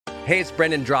Hey, it's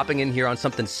Brendan dropping in here on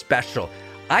something special.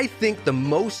 I think the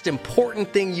most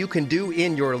important thing you can do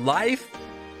in your life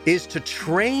is to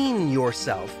train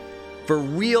yourself for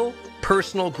real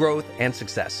personal growth and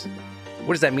success.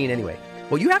 What does that mean anyway?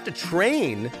 Well, you have to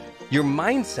train your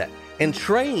mindset and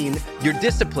train your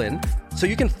discipline so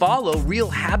you can follow real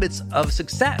habits of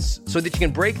success, so that you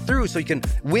can break through, so you can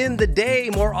win the day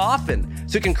more often,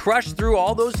 so you can crush through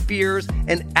all those fears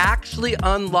and actually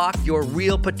unlock your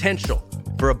real potential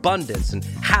for abundance and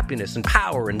happiness and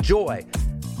power and joy.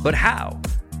 But how?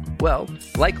 Well,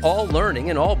 like all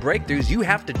learning and all breakthroughs, you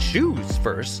have to choose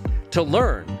first to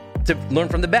learn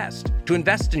from the best, to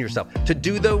invest in yourself, to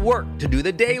do the work, to do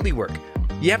the daily work.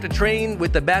 You have to train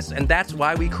with the best, and that's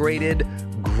why we created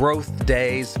Growth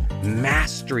Day's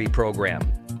Mastery Program.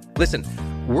 Listen,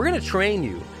 we're going to train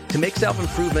you to make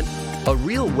self-improvement a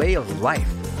real way of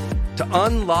life, to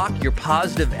unlock your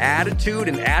positive attitude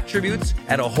and attributes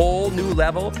at a whole new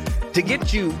level, to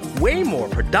get you way more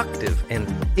productive and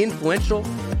influential,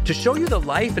 to show you the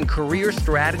life and career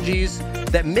strategies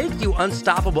that make you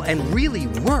unstoppable and really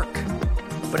work.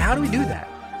 But how do we do that?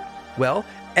 Well,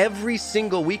 every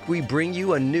single week we bring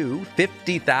you a new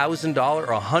 $50,000 or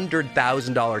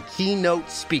 $100,000 keynote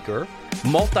speaker,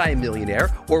 multimillionaire,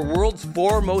 or world's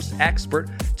foremost expert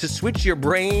to switch your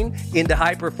brain into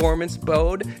high performance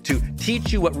mode, to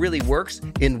teach you what really works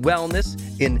in wellness,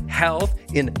 in health,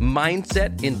 in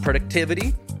mindset, in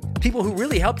productivity. People who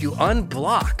really help you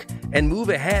unblock and move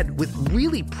ahead with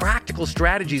really practical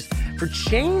strategies for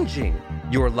changing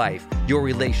your life, your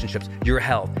relationships, your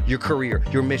health, your career,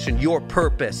 your mission, your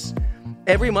purpose.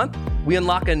 Every month, we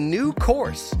unlock a new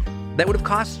course that would have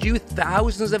cost you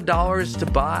thousands of dollars to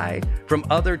buy from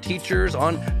other teachers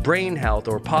on brain health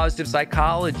or positive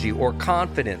psychology or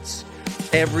confidence.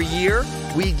 Every year,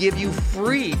 we give you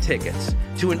free tickets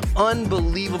to an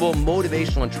unbelievable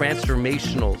motivational and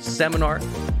transformational seminar.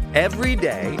 Every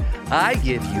day, I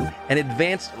give you an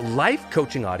advanced life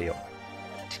coaching audio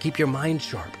to keep your mind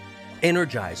sharp,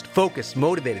 energized, focused,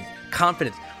 motivated,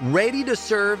 confident, ready to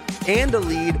serve and to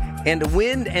lead and to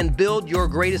win and build your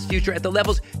greatest future at the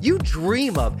levels you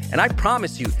dream of. And I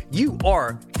promise you, you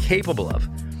are capable of.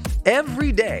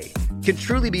 Every day can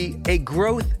truly be a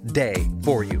growth day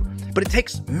for you. But it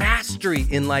takes mastery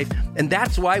in life, and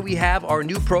that's why we have our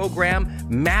new program,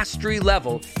 Mastery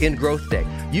Level in Growth Day.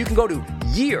 You can go to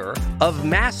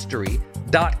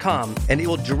yearofmastery.com, and it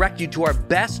will direct you to our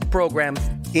best program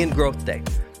in Growth Day.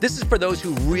 This is for those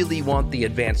who really want the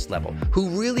advanced level, who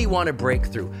really want to break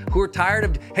through, who are tired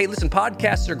of, hey, listen,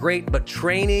 podcasts are great, but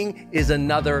training is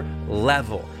another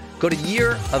level. Go to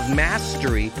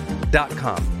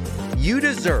yearofmastery.com. You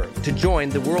deserve to join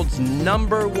the world's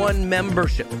 #1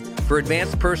 membership for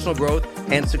advanced personal growth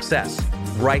and success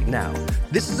right now.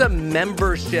 This is a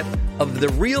membership of the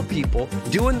real people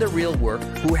doing the real work,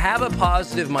 who have a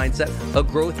positive mindset, a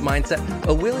growth mindset,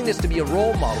 a willingness to be a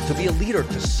role model, to be a leader,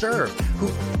 to serve, who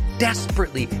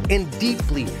desperately and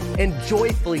deeply and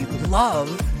joyfully love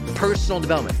personal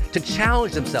development, to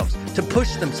challenge themselves, to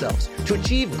push themselves, to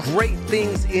achieve great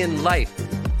things in life.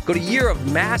 Go to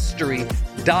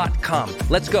yearofmastery.com.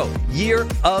 Let's go.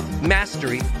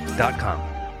 yearofmastery.com.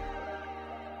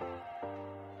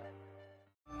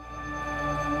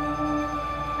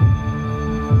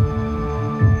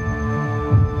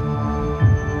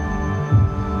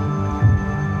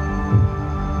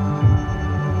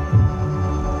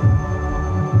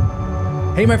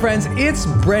 Hey, my friends, it's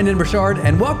Brendan Burchard,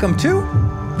 and welcome to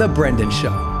The Brendan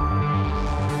Show.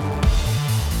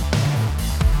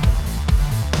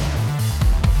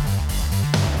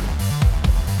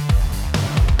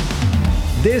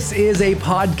 This is a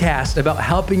podcast about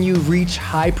helping you reach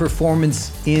high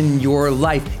performance in your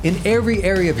life, in every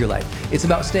area of your life. It's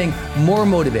about staying more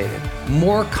motivated,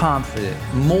 more confident,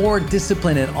 more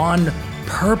disciplined, and on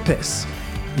purpose.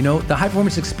 You know, the high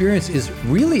performance experience is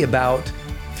really about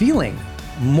feeling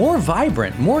more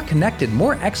vibrant, more connected,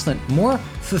 more excellent, more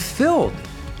fulfilled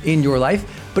in your life,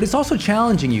 but it's also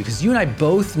challenging you, because you and I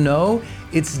both know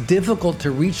it's difficult to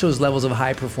reach those levels of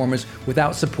high performance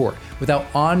without support, without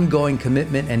ongoing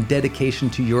commitment and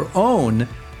dedication to your own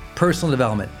personal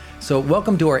development. So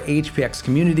welcome to our HPX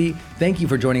community. Thank you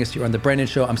for joining us here on The Brendan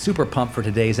Show. I'm super pumped for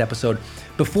today's episode.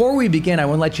 Before we begin, I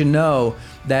want to let you know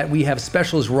that we have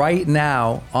specials right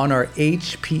now on our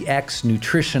HPX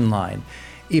nutrition line.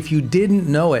 If you didn't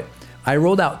know it, I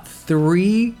rolled out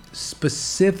 3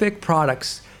 specific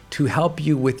products to help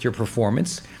you with your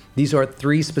performance. These are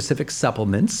 3 specific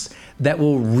supplements that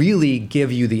will really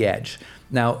give you the edge.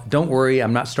 Now, don't worry,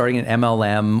 I'm not starting an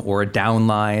MLM or a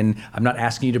downline. I'm not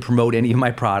asking you to promote any of my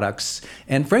products.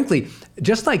 And frankly,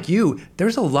 just like you,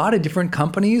 there's a lot of different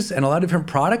companies and a lot of different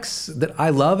products that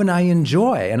I love and I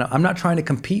enjoy, and I'm not trying to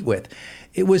compete with.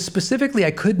 It was specifically,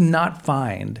 I could not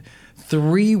find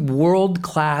 3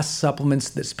 world-class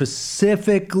supplements that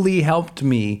specifically helped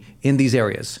me in these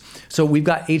areas. So we've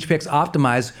got HPX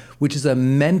Optimize, which is a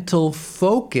mental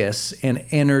focus and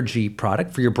energy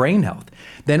product for your brain health.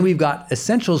 Then we've got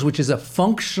Essentials, which is a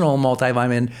functional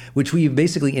multivitamin, which we've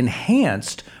basically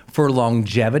enhanced for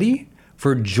longevity,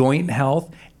 for joint health,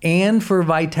 and for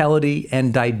vitality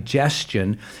and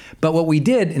digestion. But what we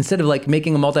did, instead of like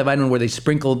making a multivitamin where they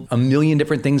sprinkled a million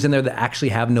different things in there that actually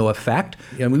have no effect,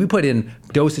 we put in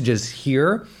dosages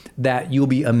here that you'll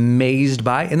be amazed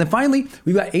by. And then finally,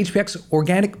 we've got HPX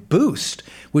Organic Boost,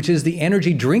 which is the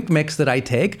energy drink mix that I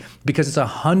take because it's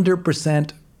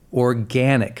 100%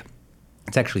 organic.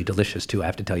 It's actually delicious too, I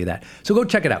have to tell you that. So go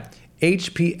check it out.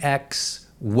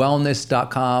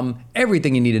 HPXWellness.com.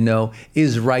 Everything you need to know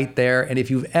is right there. And if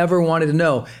you've ever wanted to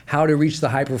know how to reach the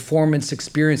high performance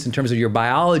experience in terms of your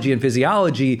biology and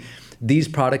physiology, these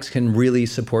products can really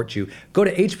support you. Go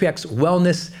to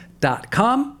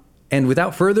HPXWellness.com. And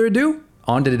without further ado,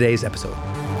 on to today's episode.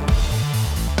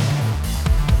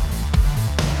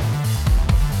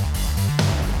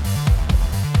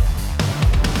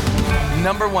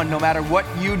 Number one, no matter what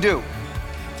you do,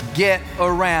 get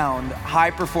around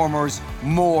high performers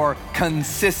more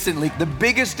consistently. The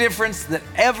biggest difference that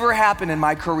ever happened in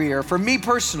my career, for me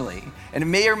personally, and it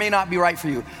may or may not be right for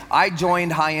you, I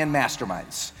joined high-end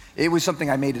masterminds. It was something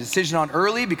I made a decision on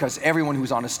early because everyone who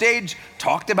was on a stage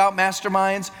talked about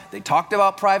masterminds. They talked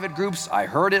about private groups. I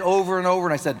heard it over and over,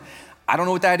 and I said, I don't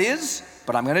know what that is,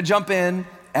 but I'm gonna jump in,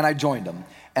 and I joined them.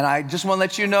 And I just wanna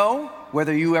let you know,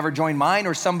 whether you ever join mine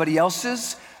or somebody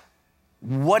else's,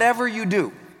 whatever you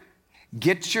do,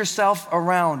 get yourself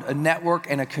around a network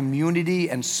and a community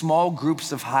and small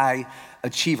groups of high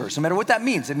achievers. No matter what that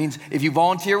means. It means if you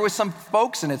volunteer with some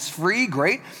folks and it's free,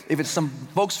 great. If it's some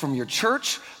folks from your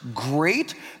church,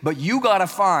 great. But you gotta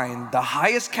find the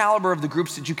highest caliber of the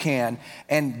groups that you can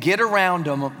and get around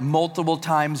them multiple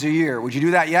times a year. Would you do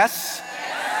that? Yes?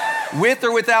 With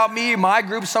or without me, my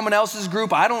group, someone else's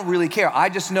group, I don't really care. I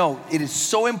just know it is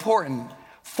so important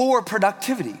for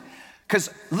productivity.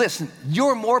 Because listen,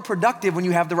 you're more productive when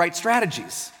you have the right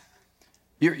strategies.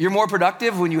 You're more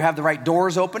productive when you have the right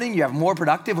doors opening. You're more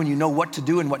productive when you know what to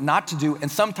do and what not to do. And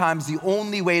sometimes the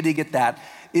only way to get that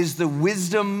is the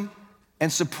wisdom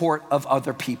and support of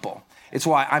other people. It's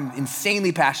why I'm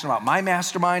insanely passionate about my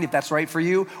mastermind, if that's right for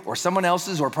you, or someone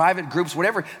else's, or private groups,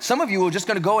 whatever. Some of you are just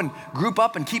gonna go and group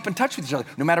up and keep in touch with each other.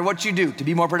 No matter what you do to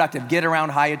be more productive, get around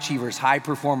high achievers, high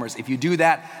performers. If you do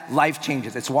that, life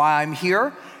changes. It's why I'm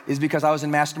here, is because I was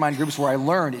in mastermind groups where I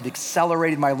learned. It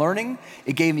accelerated my learning.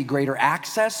 It gave me greater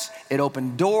access. It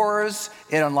opened doors.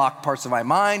 It unlocked parts of my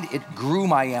mind. It grew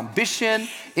my ambition.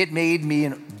 It made me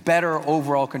a better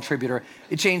overall contributor.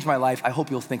 It changed my life. I hope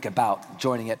you'll think about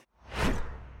joining it.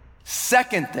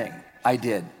 Second thing I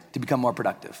did to become more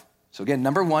productive. So again,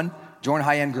 number one, join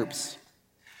high-end groups.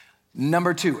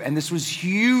 Number two, and this was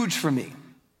huge for me,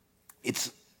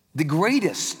 it's the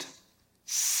greatest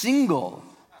single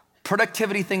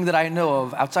productivity thing that I know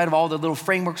of outside of all the little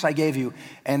frameworks I gave you,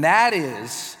 and that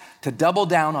is to double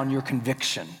down on your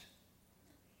conviction.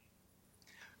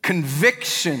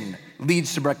 Conviction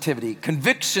leads to productivity.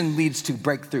 Conviction leads to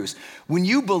breakthroughs. When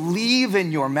you believe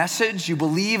in your message, you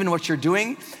believe in what you're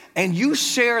doing, and you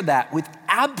share that with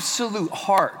absolute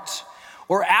heart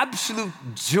or absolute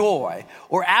joy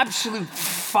or absolute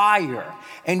fire,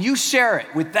 and you share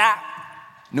it with that,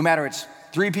 no matter it's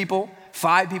 3 people,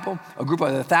 5 people, a group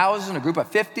of 1,000, a group of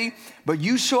 50, but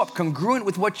you show up congruent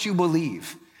with what you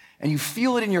believe, and you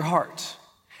feel it in your heart,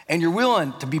 and you're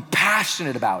willing to be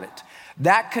passionate about it.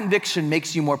 That conviction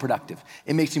makes you more productive.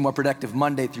 It makes you more productive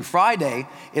Monday through Friday.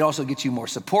 It also gets you more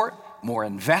support, more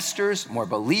investors, more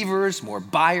believers, more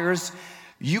buyers.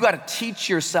 You gotta teach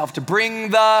yourself to bring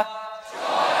the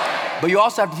joy, but you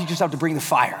also have to teach yourself to bring the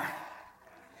fire.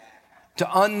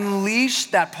 To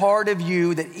unleash that part of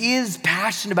you that is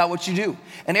passionate about what you do.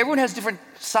 And everyone has different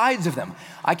sides of them.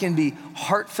 I can be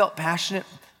heartfelt passionate.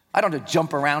 I don't have to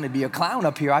jump around and be a clown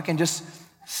up here. I can just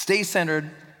stay centered,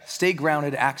 stay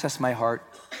grounded, access my heart,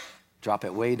 drop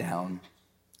it way down,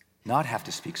 not have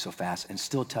to speak so fast, and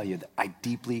still tell you that I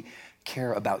deeply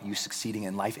care about you succeeding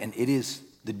in life. And it is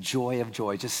the joy of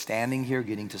joy, just standing here,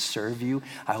 getting to serve you.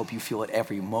 I hope you feel it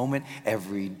every moment,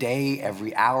 every day,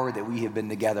 every hour that we have been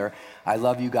together. I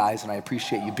love you guys, and I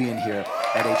appreciate you being here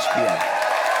at HPN.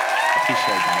 I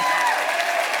appreciate it, guys.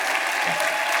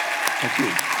 Thank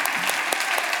you.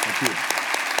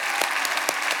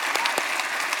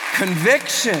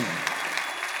 Conviction.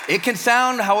 It can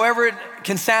sound however it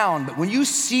can sound, but when you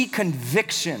see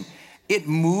conviction, it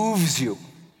moves you.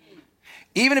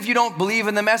 Even if you don't believe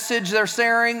in the message they're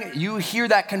sharing, you hear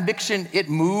that conviction, it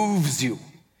moves you.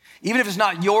 Even if it's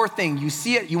not your thing, you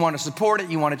see it, you want to support it,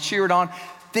 you want to cheer it on,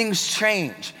 things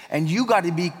change. And you got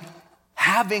to be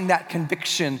having that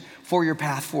conviction for your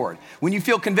path forward. When you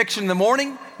feel conviction in the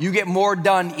morning, you get more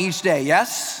done each day,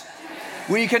 yes?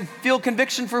 When you can feel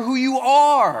conviction for who you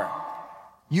are,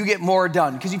 you get more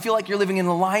done because you feel like you're living in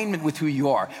alignment with who you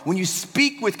are. When you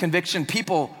speak with conviction,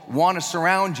 people want to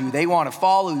surround you. They want to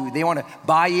follow you. They want to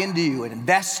buy into you and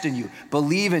invest in you,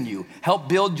 believe in you, help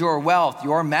build your wealth,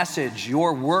 your message,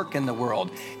 your work in the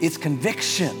world. It's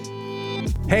conviction.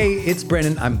 Hey, it's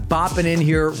Brennan. I'm bopping in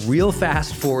here real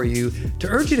fast for you to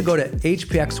urge you to go to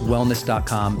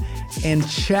hpxwellness.com and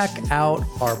check out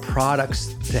our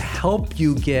products to help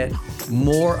you get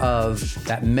more of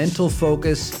that mental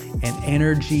focus and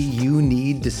energy you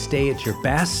need to stay at your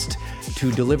best,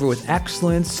 to deliver with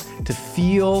excellence, to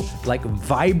feel like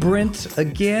vibrant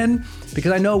again.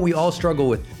 Because I know we all struggle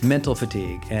with mental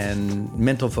fatigue and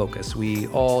mental focus. We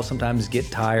all sometimes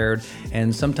get tired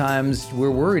and sometimes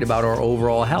we're worried about our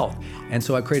overall health. And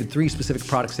so I created 3 specific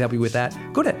products to help you with that.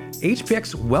 Go to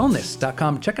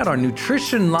hpxwellness.com, check out our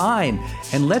nutrition line,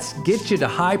 and let's get you to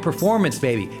high performance,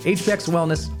 baby.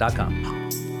 hpxwellness.com.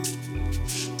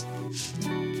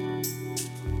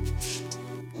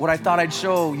 What I thought I'd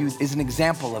show you is an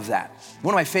example of that.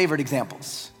 One of my favorite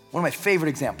examples.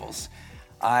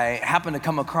 I happened to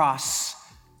come across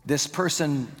this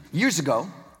person years ago,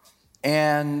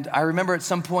 and I remember at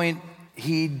some point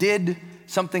he did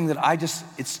something that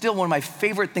it's still one of my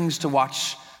favorite things to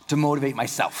watch to motivate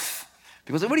myself.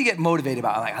 Because what do you get motivated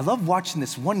about? I love watching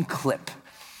this one clip,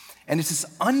 and it's this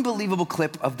unbelievable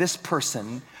clip of this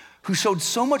person who showed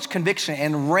so much conviction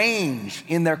and range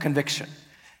in their conviction.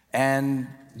 And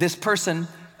this person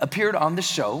appeared on the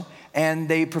show, and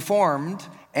they performed,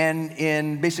 and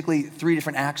in basically 3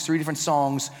 different acts, 3 different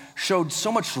songs, showed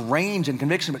so much range and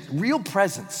conviction, but real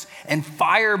presence and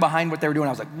fire behind what they were doing.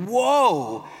 I was like,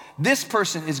 whoa, this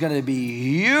person is gonna be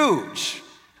huge.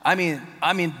 I mean,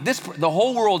 the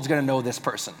whole world's gonna know this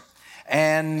person.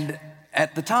 And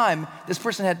at the time, this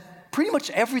person had pretty much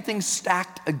everything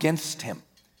stacked against him.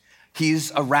 He's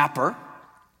a rapper,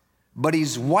 but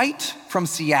he's white from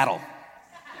Seattle.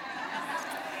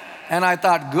 And I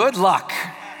thought, good luck.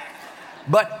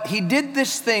 But he did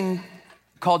this thing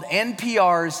called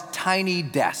NPR's Tiny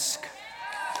Desk.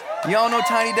 Y'all know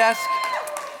Tiny Desk?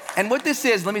 And what this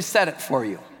is, let me set it for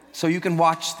you so you can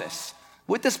watch this.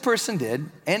 What this person did,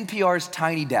 NPR's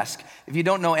Tiny Desk, if you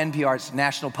don't know NPR's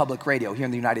National Public Radio here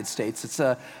in the United States, it's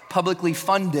a publicly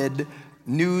funded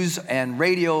news and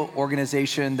radio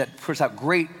organization that puts out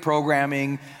great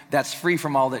programming that's free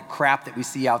from all the crap that we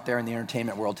see out there in the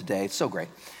entertainment world today. It's so great.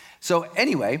 So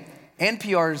anyway,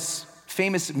 NPR's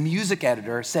famous music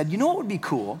editor said, you know what would be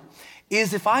cool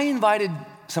is if I invited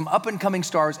some up-and-coming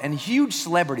stars and huge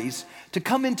celebrities to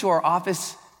come into our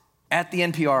office at the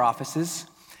NPR offices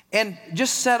and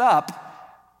just set up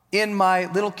in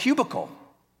my little cubicle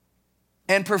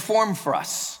and perform for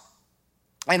us.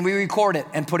 And we record it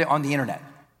and put it on the internet.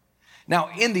 Now,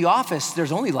 in the office,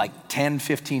 there's only like 10,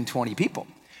 15, 20 people,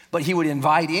 but he would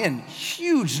invite in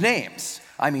huge names.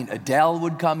 I mean, Adele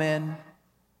would come in.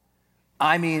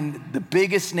 I mean, the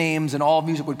biggest names in all of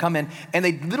music would come in, and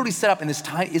they literally set up in this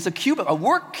tiny, it's a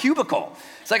work cubicle.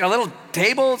 It's like a little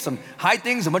table, some high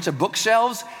things, a bunch of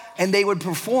bookshelves, and they would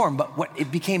perform. But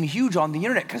it became huge on the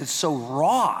internet because it's so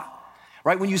raw,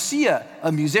 right? When you see a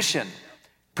musician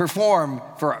perform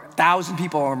for 1,000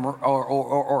 people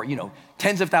or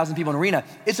tens of thousands of people in an arena,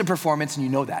 it's a performance and you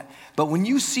know that. But when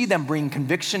you see them bring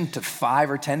conviction to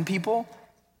 5 or 10 people,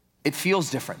 it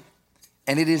feels different.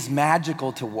 And it is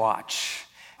magical to watch.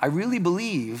 I really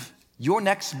believe your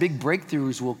next big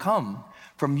breakthroughs will come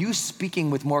from you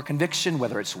speaking with more conviction,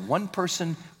 whether it's 1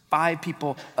 person, 5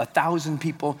 people, 1,000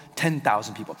 people,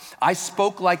 10,000 people. I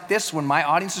spoke like this when my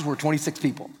audiences were 26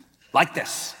 people, like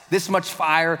this much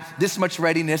fire, this much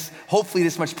readiness, hopefully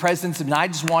this much presence, and I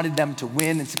just wanted them to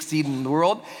win and succeed in the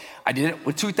world. I did it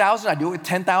with 2,000, I do it with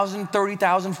 10,000,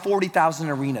 30,000, 40,000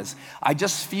 arenas. I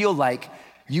just feel like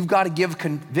you've got to give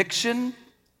conviction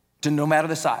to no matter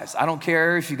the size. I don't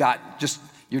care if you got just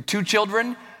your 2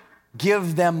 children,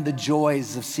 give them the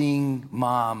joys of seeing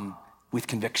mom with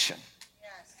conviction.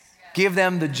 Yes. Give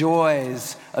them the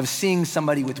joys of seeing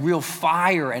somebody with real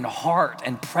fire and heart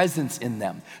and presence in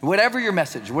them. Whatever your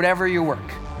message, whatever your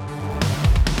work.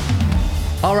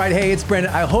 All right, hey, it's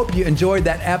Brandon. I hope you enjoyed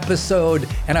that episode,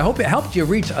 and I hope it helped you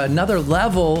reach another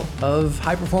level of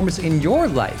high performance in your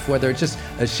life, whether it's just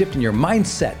a shift in your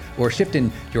mindset or a shift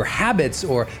in your habits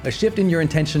or a shift in your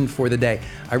intention for the day.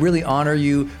 I really honor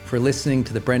you for listening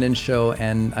to The Brendan Show,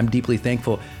 and I'm deeply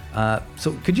thankful.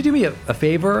 So could you do me a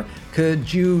favor?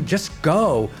 Could you just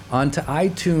go onto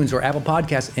iTunes or Apple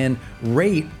Podcasts and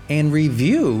rate and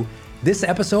review this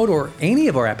episode or any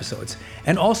of our episodes?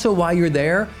 And also while you're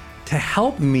there, to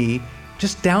help me,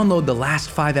 just download the last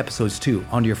 5 episodes too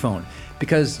onto your phone.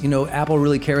 Because, Apple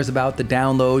really cares about the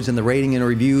downloads and the rating and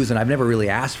reviews, and I've never really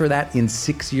asked for that in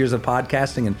 6 years of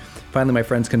podcasting, and finally my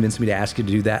friends convinced me to ask you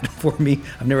to do that for me.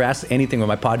 I've never asked anything with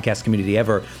my podcast community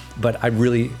ever, but I'd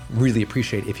really, really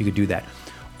appreciate it if you could do that.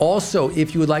 Also,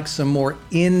 if you would like some more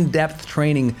in-depth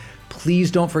training,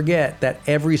 please don't forget that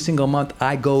every single month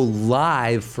I go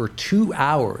live for 2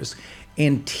 hours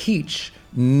and teach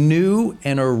new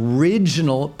and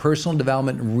original personal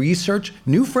development research,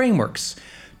 new frameworks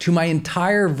to my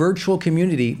entire virtual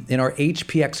community in our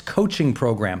HPX coaching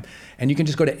program. And you can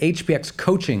just go to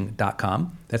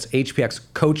hpxcoaching.com. That's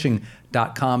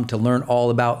hpxcoaching.com to learn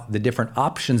all about the different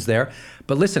options there.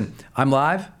 But listen, I'm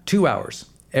live 2 hours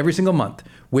every single month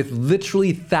with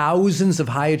literally thousands of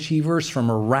high achievers from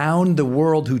around the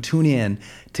world who tune in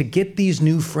to get these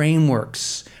new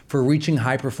frameworks for reaching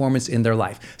high performance in their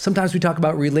life. Sometimes we talk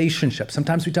about relationships.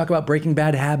 Sometimes we talk about breaking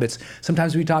bad habits.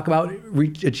 Sometimes we talk about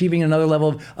achieving another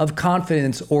level of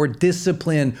confidence or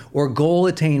discipline or goal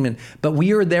attainment. But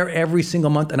we are there every single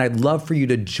month, and I'd love for you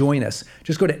to join us.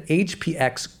 Just go to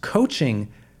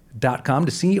hpxcoaching.com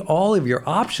to see all of your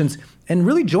options and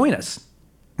really join us.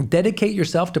 Dedicate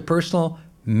yourself to personal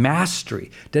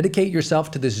mastery. Dedicate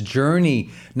yourself to this journey,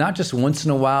 not just once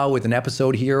in a while with an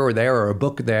episode here or there or a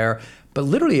book there, but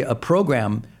literally a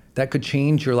program that could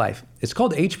change your life. It's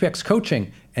called HPX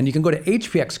Coaching, and you can go to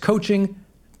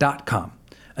hpxcoaching.com.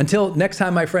 Until next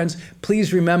time, my friends,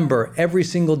 please remember every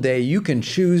single day you can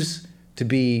choose to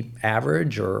be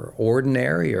average or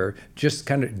ordinary or just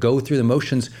kind of go through the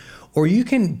motions, or you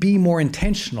can be more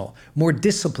intentional, more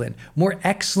disciplined, more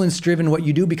excellence-driven in what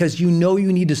you do because you know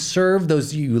you need to serve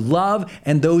those you love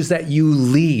and those that you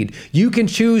lead. You can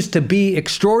choose to be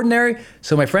extraordinary.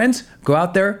 So my friends, go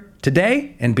out there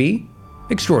today and be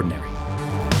extraordinary.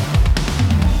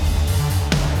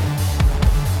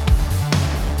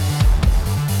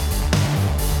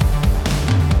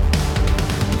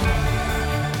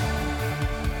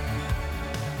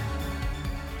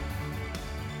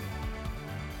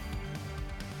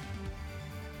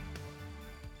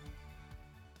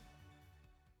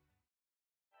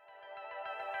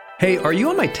 Hey, are you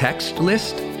on my text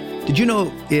list? Did you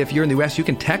know if you're in the US, you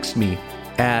can text me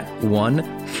at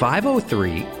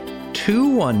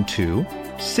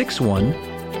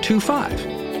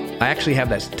 1-503-212-6125. I actually have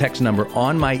that text number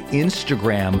on my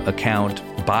Instagram account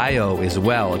bio as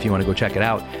well, if you want to go check it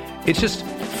out. It's just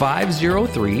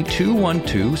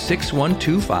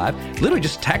 503-212-6125. Literally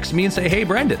just text me and say, hey,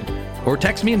 Brendan. Or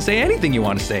text me and say anything you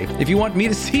want to say. If you want me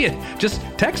to see it, just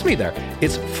text me there.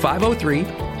 It's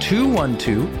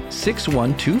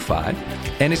 503-212-6125.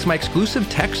 And it's my exclusive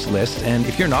text list. And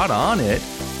if you're not on it,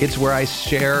 it's where I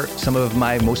share some of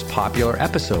my most popular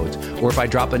episodes. Or if I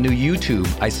drop a new YouTube,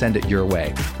 I send it your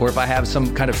way. Or if I have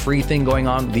some kind of free thing going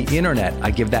on the internet,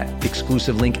 I give that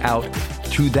exclusive link out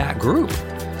to that group.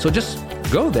 So just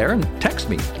go there and text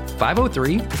me.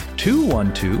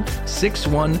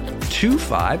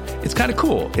 503-212-6125. It's kind of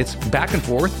cool. It's back and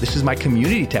forth. This is my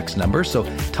community text number. So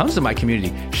tons of my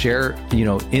community share,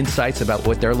 insights about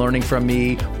what they're learning from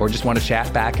me or just want to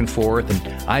chat back and forth. And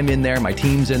I'm in there. My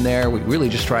team's in there. We really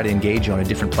just try to engage you on a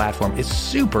different platform. It's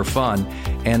super fun.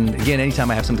 And again,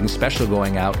 anytime I have something special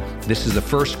going out, this is the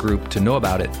first group to know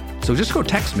about it. So just go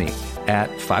text me at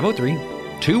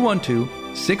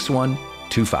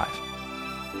 503-212-6125.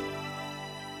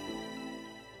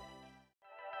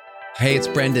 Hey, it's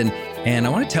Brendan, and I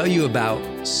want to tell you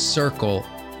about Circle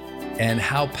and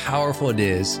how powerful it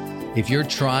is if you're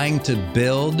trying to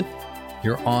build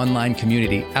your online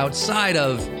community outside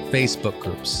of Facebook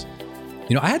groups.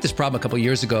 I had this problem a couple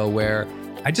years ago where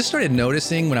I just started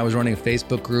noticing when I was running a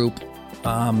Facebook group,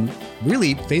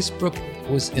 really Facebook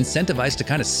was incentivized to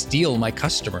kind of steal my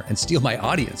customer and steal my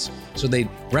audience. So they'd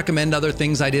recommend other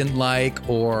things I didn't like,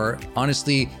 or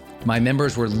honestly, my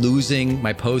members were losing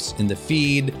my posts in the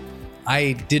feed.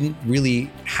 I didn't really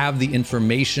have the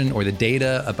information or the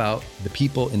data about the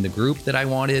people in the group that I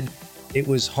wanted. It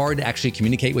was hard to actually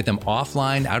communicate with them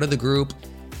offline, out of the group.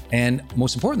 And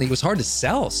most importantly, it was hard to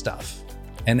sell stuff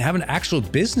and have an actual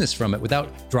business from it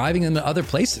without driving them to other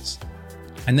places.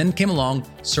 And then came along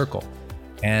Circle.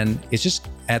 And it's just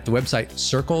at the website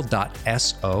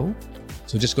circle.so.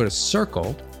 So just go to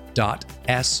circle.so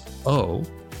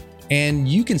and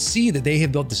you can see that they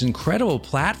have built this incredible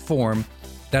platform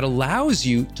that allows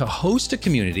you to host a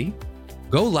community,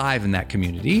 go live in that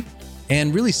community,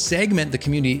 and really segment the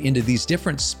community into these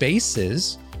different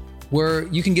spaces where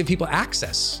you can give people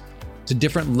access to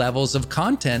different levels of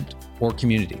content or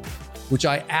community, which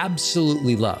I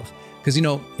absolutely love. Because,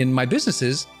 in my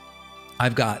businesses,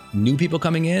 I've got new people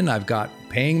coming in, I've got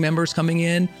paying members coming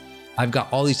in, I've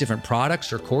got all these different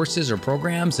products or courses or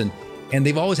programs, and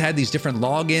they've always had these different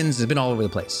logins. It's been all over the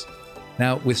place.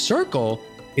 Now with Circle,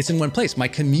 it's in one place. My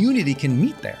community can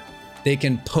meet there. They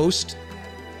can post,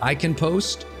 I can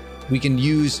post. We can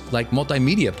use like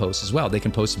multimedia posts as well. They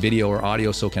can post video or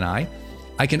audio, so can I.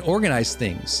 I can organize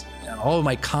things, all of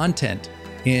my content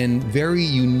in very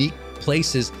unique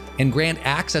places and grant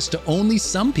access to only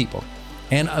some people.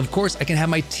 And of course, I can have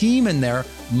my team in there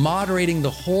moderating the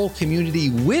whole community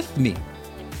with me.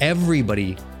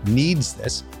 Everybody needs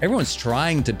this. Everyone's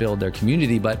trying to build their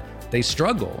community, but they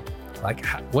struggle. Like,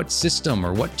 what system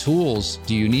or what tools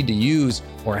do you need to use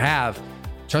or have?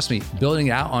 Trust me, building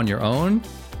it out on your own,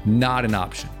 not an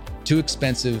option. Too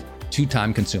expensive, too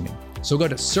time consuming. So go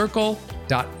to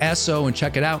circle.so and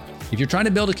check it out. If you're trying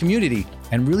to build a community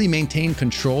and really maintain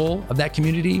control of that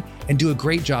community and do a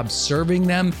great job serving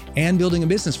them and building a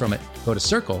business from it, go to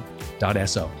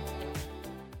circle.so.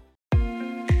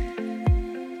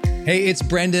 Hey, it's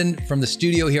Brendan from the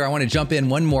studio here. I want to jump in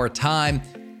one more time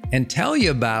and tell you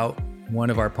about one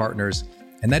of our partners,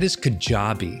 and that is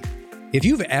Kajabi. If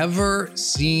you've ever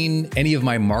seen any of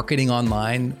my marketing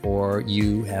online, or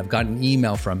you have gotten an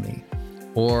email from me,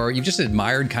 or you've just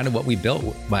admired kind of what we built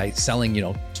by selling,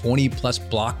 20 plus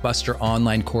blockbuster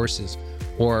online courses,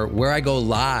 or where I go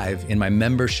live in my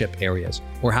membership areas,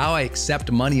 or how I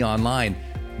accept money online,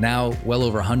 now well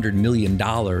over $100 million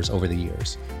over the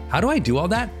years. How do I do all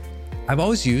that? I've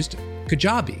always used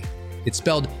Kajabi. It's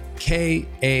spelled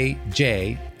Kajabi.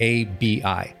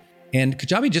 And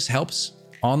Kajabi just helps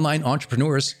online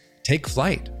entrepreneurs take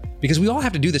flight, because we all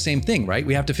have to do the same thing, right?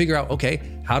 We have to figure out, okay,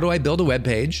 how do I build a web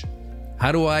page?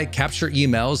 How do I capture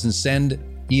emails and send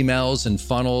emails and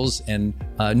funnels and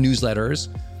newsletters?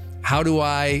 How do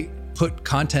I put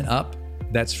content up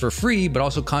that's for free, but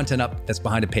also content up that's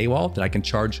behind a paywall that I can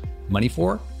charge money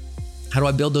for? How do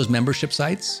I build those membership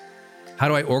sites? How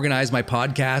do I organize my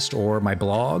podcast or my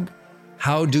blog?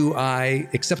 How do I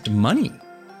accept money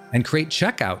and create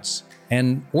checkouts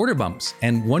and order bumps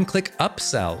and one-click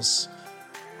upsells?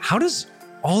 How does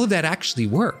all of that actually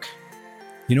work?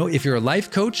 If you're a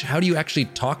life coach, how do you actually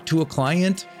talk to a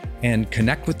client and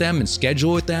connect with them and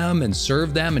schedule with them and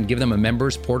serve them and give them a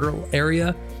members portal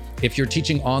area? If you're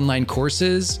teaching online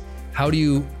courses, how do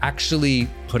you actually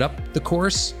put up the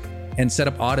course and set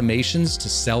up automations to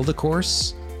sell the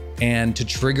course and to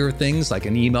trigger things like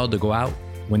an email to go out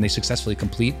when they successfully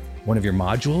complete one of your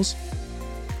modules?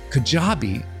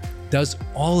 Kajabi does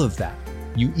all of that.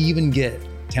 You even get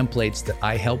templates that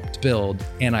I helped build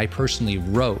and I personally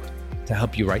wrote to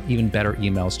help you write even better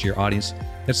emails to your audience.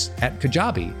 That's at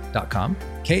kajabi.com,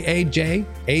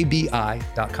 Kajabi.com.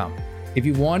 If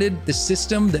you wanted the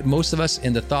system that most of us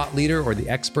in the thought leader or the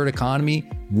expert economy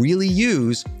really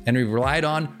use and we've relied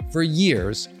on for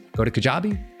years, go to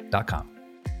kajabi.com.